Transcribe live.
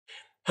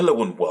Hello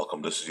and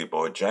welcome. This is your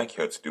boy Jack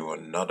here to do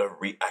another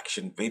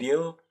reaction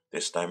video.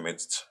 This time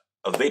it's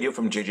a video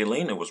from JJ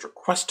Lane. It was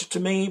requested to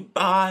me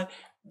by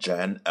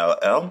Jan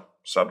LL.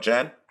 Sup,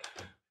 Jan?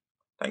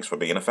 Thanks for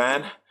being a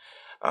fan.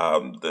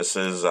 This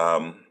is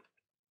the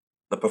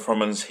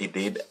performance he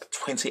did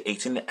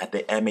 2018 at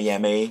the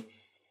MEMA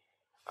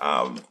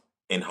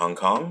in Hong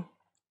Kong. I'm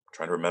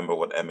trying to remember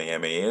what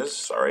MEMA is.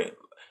 Sorry.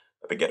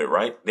 Let me get it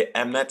right. The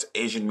Mnet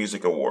Asian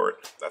Music Award.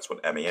 That's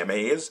what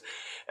MEMA is.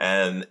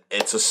 And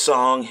it's a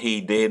song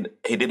he did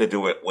a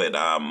duet with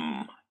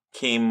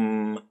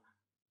Kim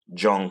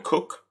Jong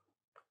Kook.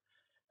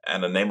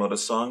 And the name of the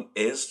song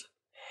is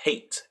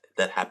Hate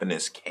That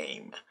Happiness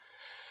Came.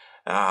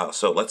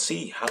 So let's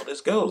see how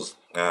this goes.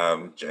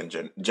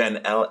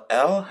 Jen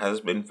LL has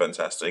been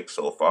fantastic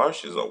so far.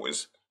 She's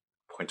always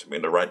pointed me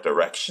in the right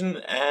direction.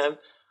 And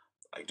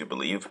I do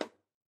believe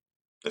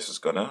this is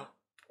gonna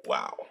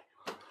wow.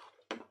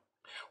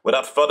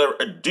 Without further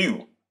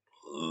ado,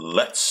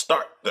 let's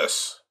start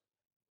this.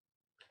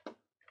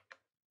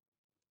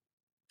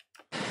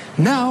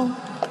 Now,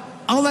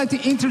 I would like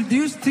to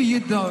introduce to you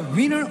the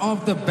winner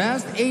of the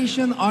Best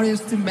Asian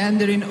Artist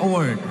Mandarin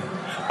Award.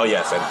 Oh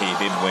yes, and he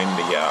did win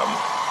the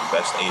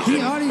Best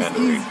Asian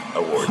Mandarin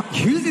Award.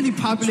 Hugely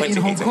popular in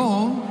Hong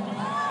Kong,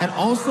 and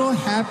also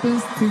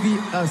happens to be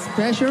a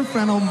special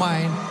friend of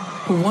mine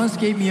who once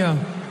gave me a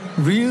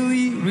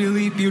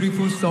really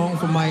beautiful song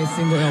for my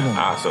single album.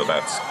 So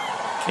that's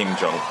Kim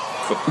Jong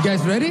Kook. You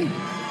guys ready?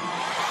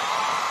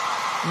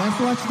 Let's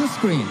watch the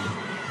screen.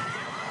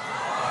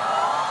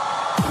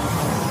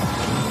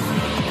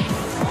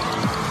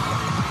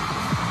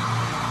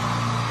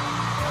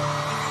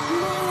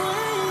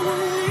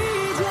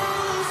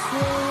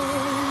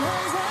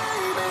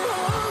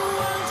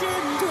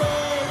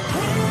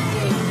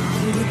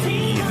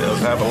 He does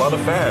have a lot of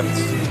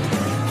fans.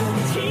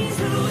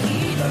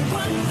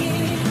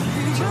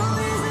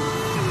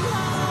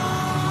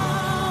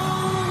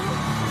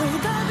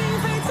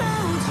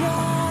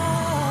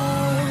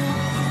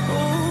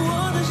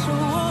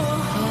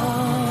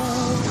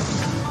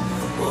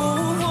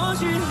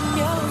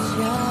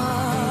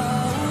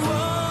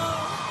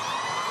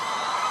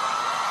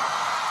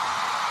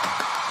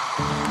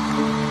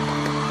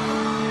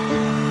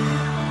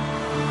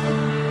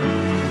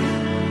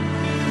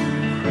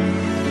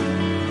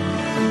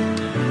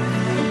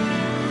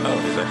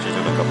 Actually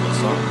did a couple of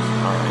songs.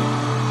 All right.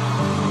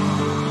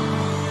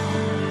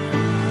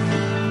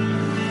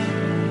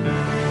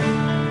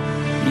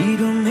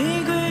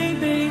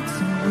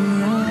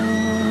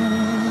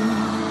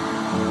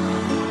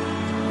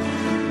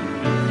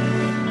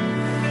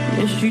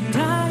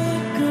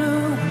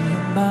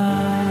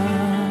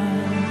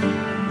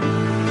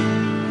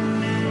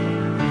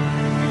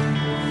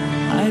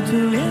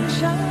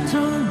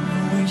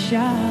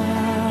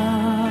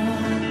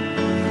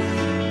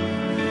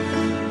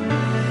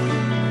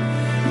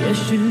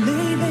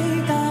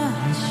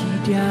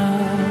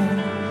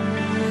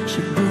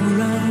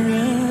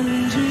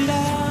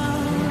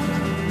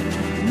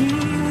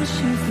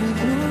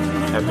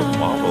 I have been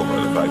marveled by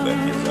the fact that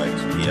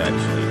he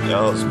actually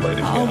does play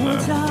the piano.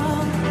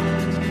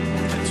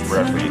 It's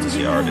rare for you to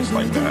see artists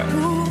like that.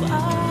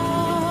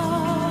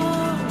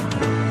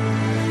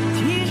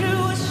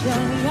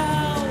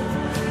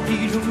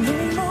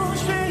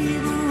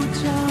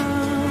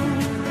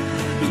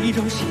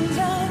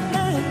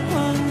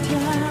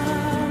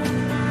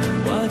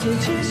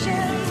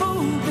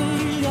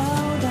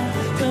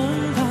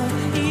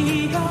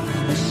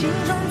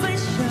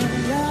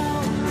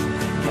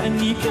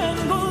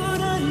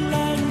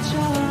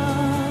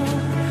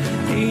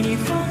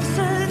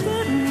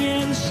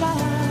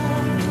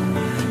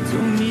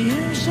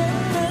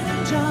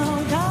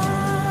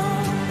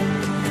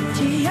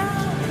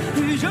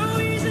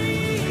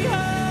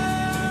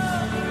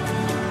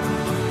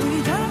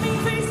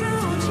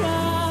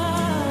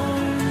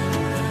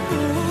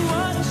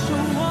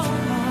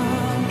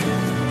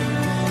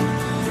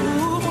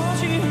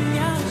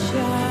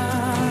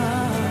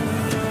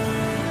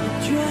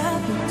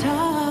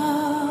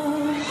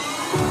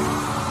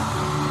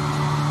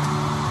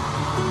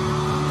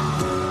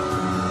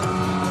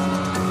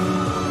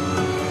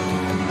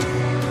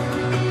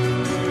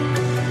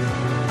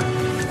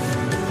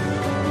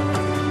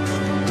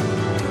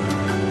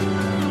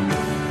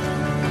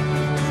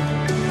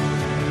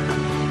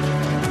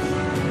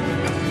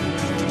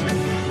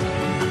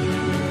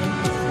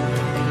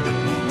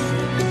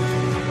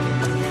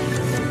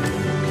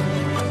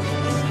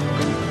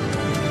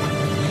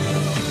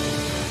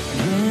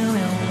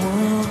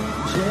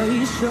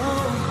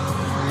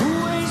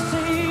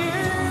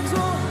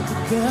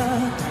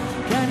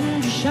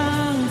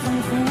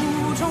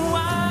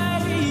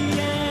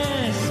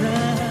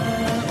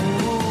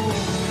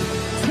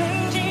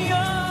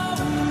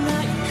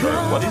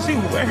 What is he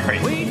wearing?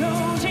 Okay.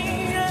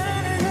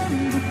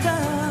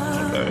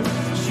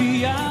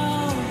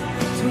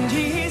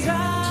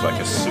 It's like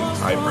a suit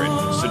hybrid,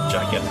 suit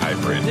jacket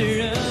hybrid.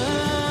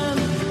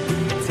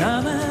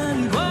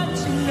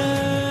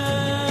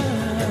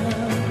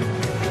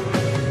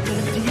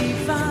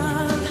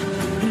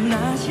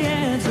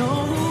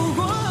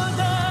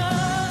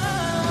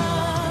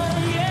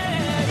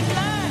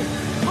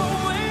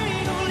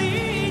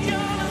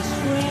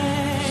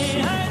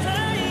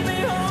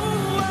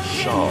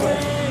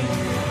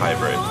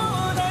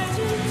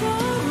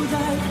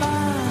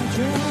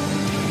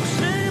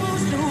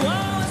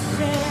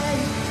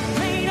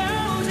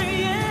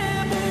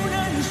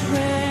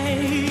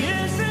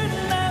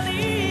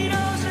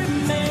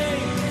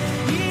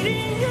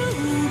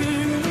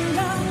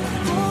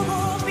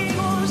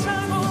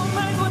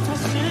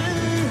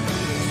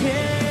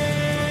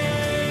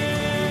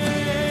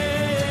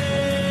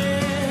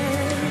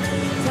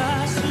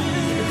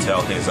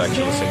 he's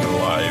actually singing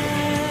live.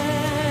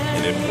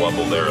 He did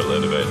wobble there a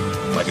little bit.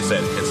 Like I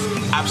said, it's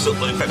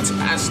absolutely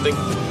fantastic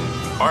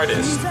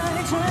artist.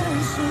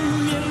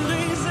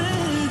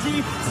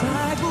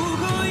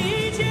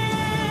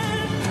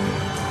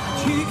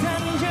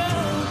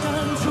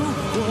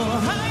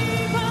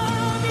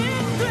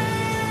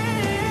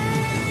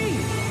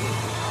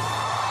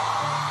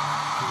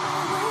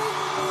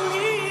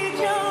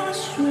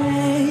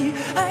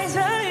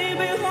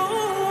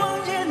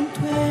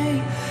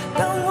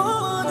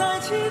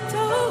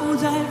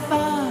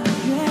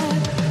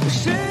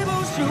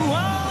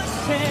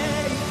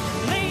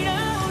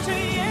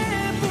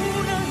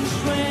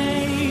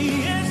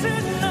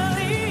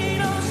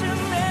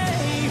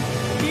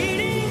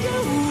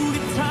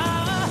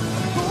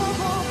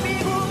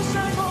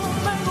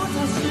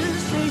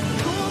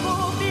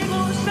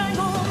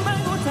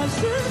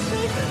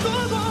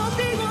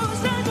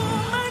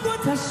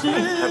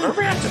 Have I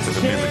reacted to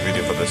the music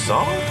video for this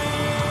song?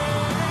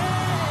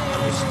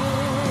 I'm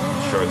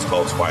sure it's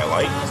called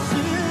Twilight. I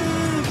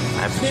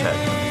have to check.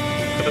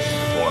 For this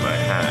one I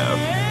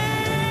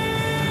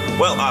have.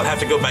 Well, I'll have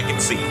to go back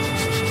and see.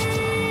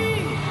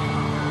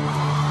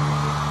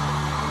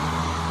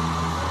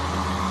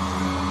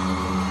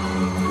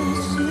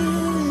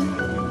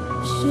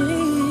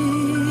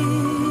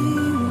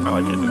 I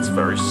like it. It's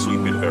very sweet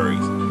and very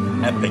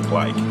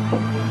epic-like.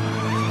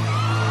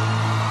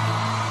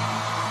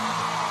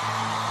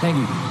 Thank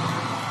you.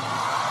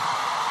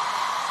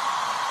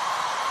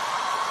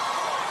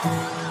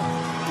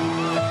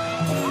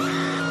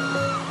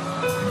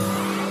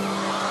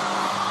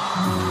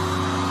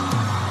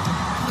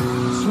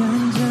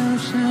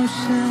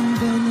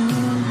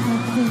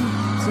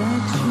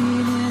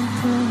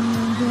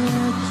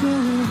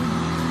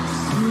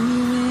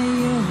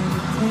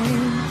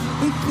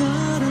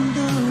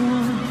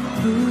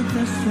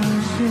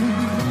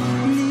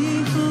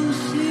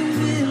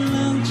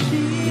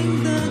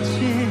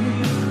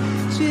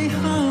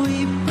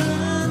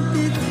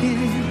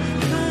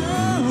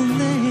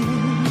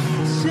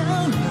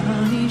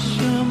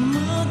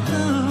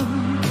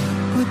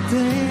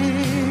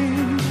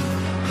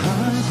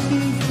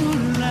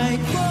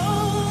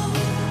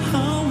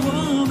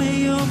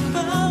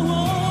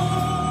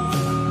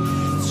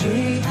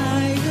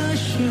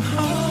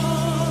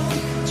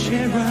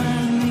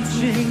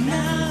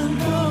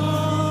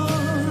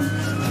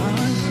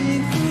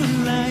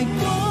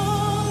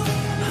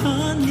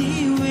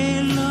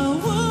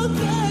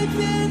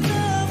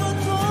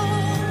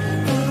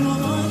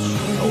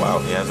 Wow,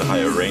 he has a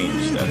higher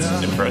range.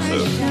 That's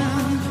impressive.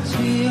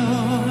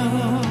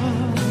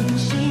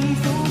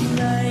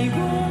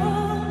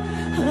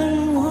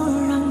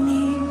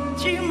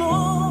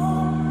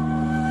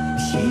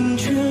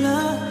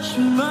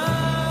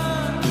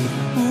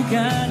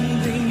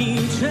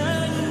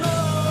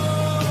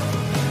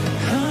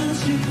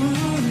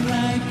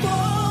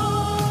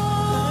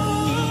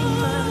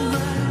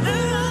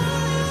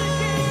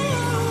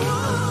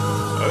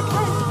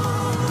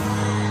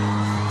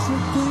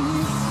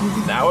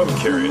 Now I'm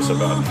curious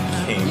about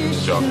King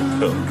Jong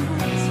Kook.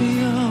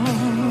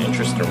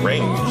 Interesting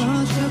range.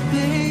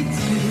 Thank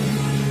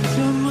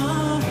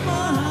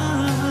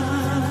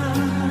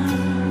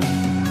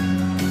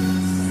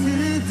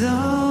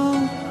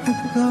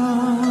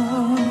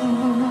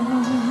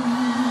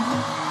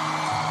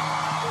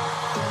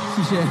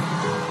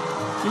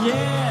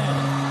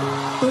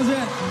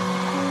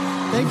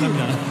you.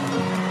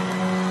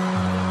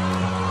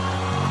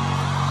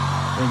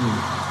 Thank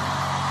you.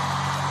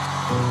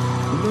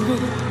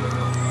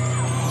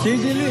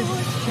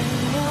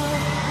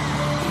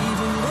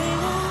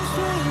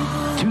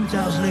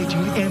 2018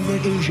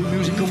 Ambient Asian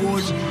Music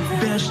Awards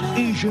Best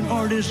Asian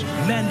Artist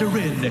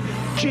Mandarin,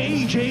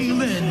 JJ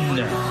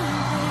Lin.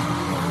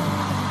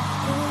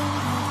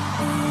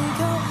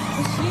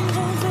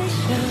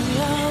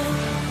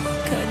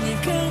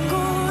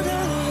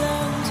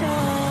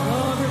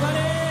 Hello,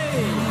 everybody.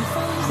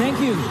 Thank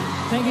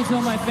you to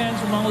all my fans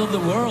from all over the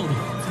world.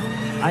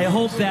 I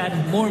hope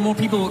that more and more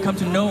people will come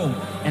to know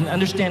and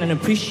understand and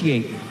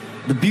appreciate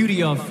the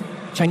beauty of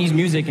Chinese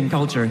music and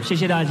culture. 谢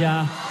谢大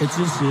家的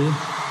支持，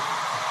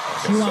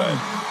希望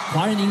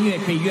华人音乐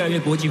可以越来越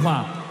国际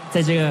化，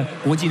在这个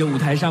国际的舞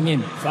台上面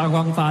发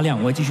光发亮。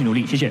我会继续努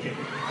力，谢谢。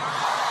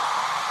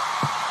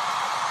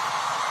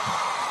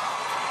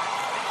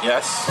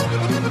Yes,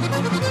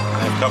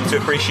 I've come to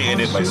appreciate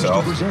it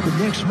myself. Present the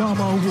next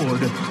Mama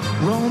Award,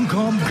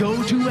 Rom-Com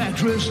Go-To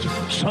Actress,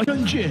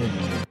 Sun Jin.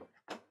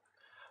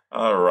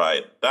 All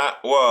right,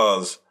 that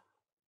was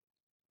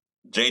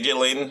JJ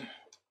Lin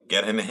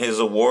getting his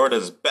award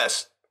as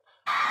Best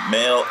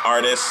Male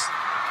Artist.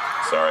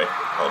 Sorry,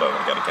 hold on,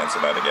 I gotta cancel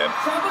that again.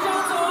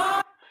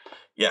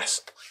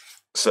 Yes,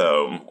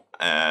 so,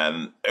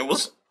 and it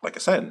was, like I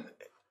said,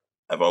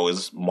 I've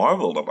always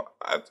marveled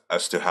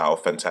as to how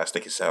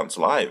fantastic he sounds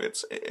live.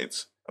 It's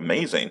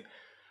amazing.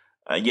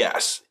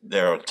 Yes,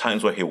 there are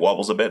times where he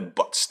wobbles a bit,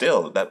 but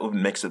still, that would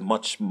makes it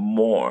much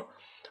more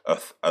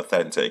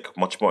authentic,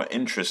 much more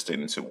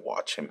interesting to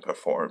watch him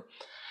perform.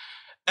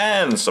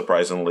 And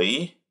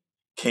surprisingly,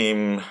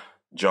 came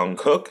Jong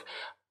Kook.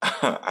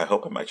 I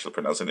hope I'm actually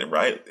pronouncing it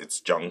right. It's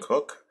Jong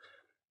Kook.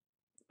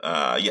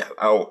 Yeah.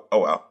 Oh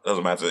well.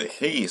 Doesn't matter.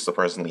 He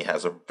surprisingly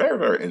has a very,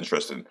 very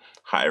interesting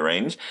high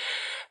range,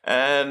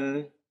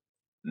 and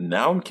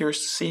now I'm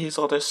curious to see his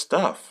other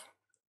stuff.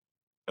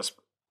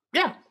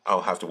 Yeah,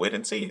 I'll have to wait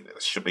and see.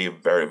 It should be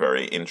very,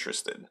 very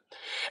interesting.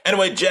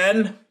 Anyway,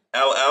 Jen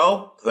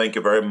LL, thank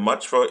you very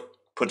much for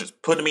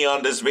putting me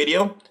on this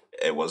video.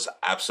 It was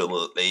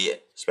absolutely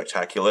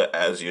spectacular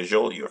as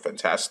usual. You're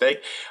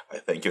fantastic. I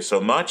thank you so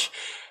much.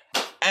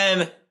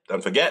 And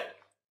don't forget,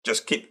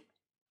 just keep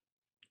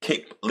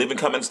leaving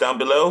comments down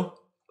below.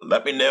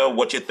 Let me know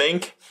what you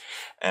think,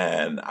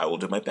 and I will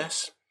do my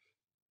best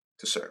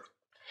to serve.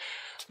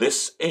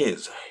 This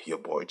is your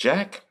boy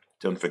Jack.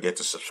 Don't forget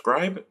to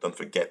subscribe. Don't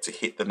forget to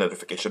hit the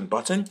notification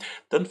button.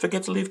 Don't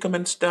forget to leave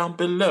comments down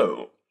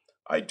below.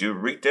 I do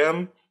read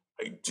them.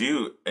 I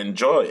do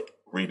enjoy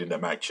reading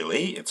them,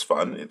 actually. It's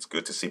fun. It's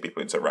good to see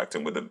people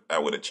interacting with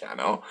the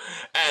channel.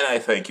 And I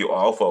thank you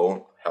all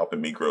for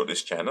helping me grow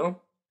this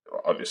channel.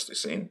 You're obviously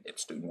seeing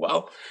it's doing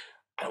well.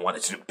 I want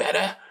it to do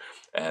better.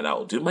 And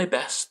I'll do my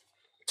best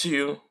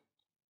to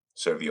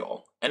serve you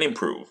all and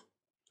improve.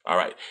 All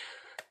right.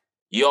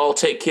 You all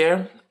take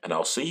care, and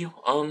I'll see you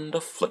on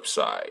the flip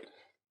side.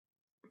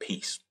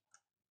 Peace.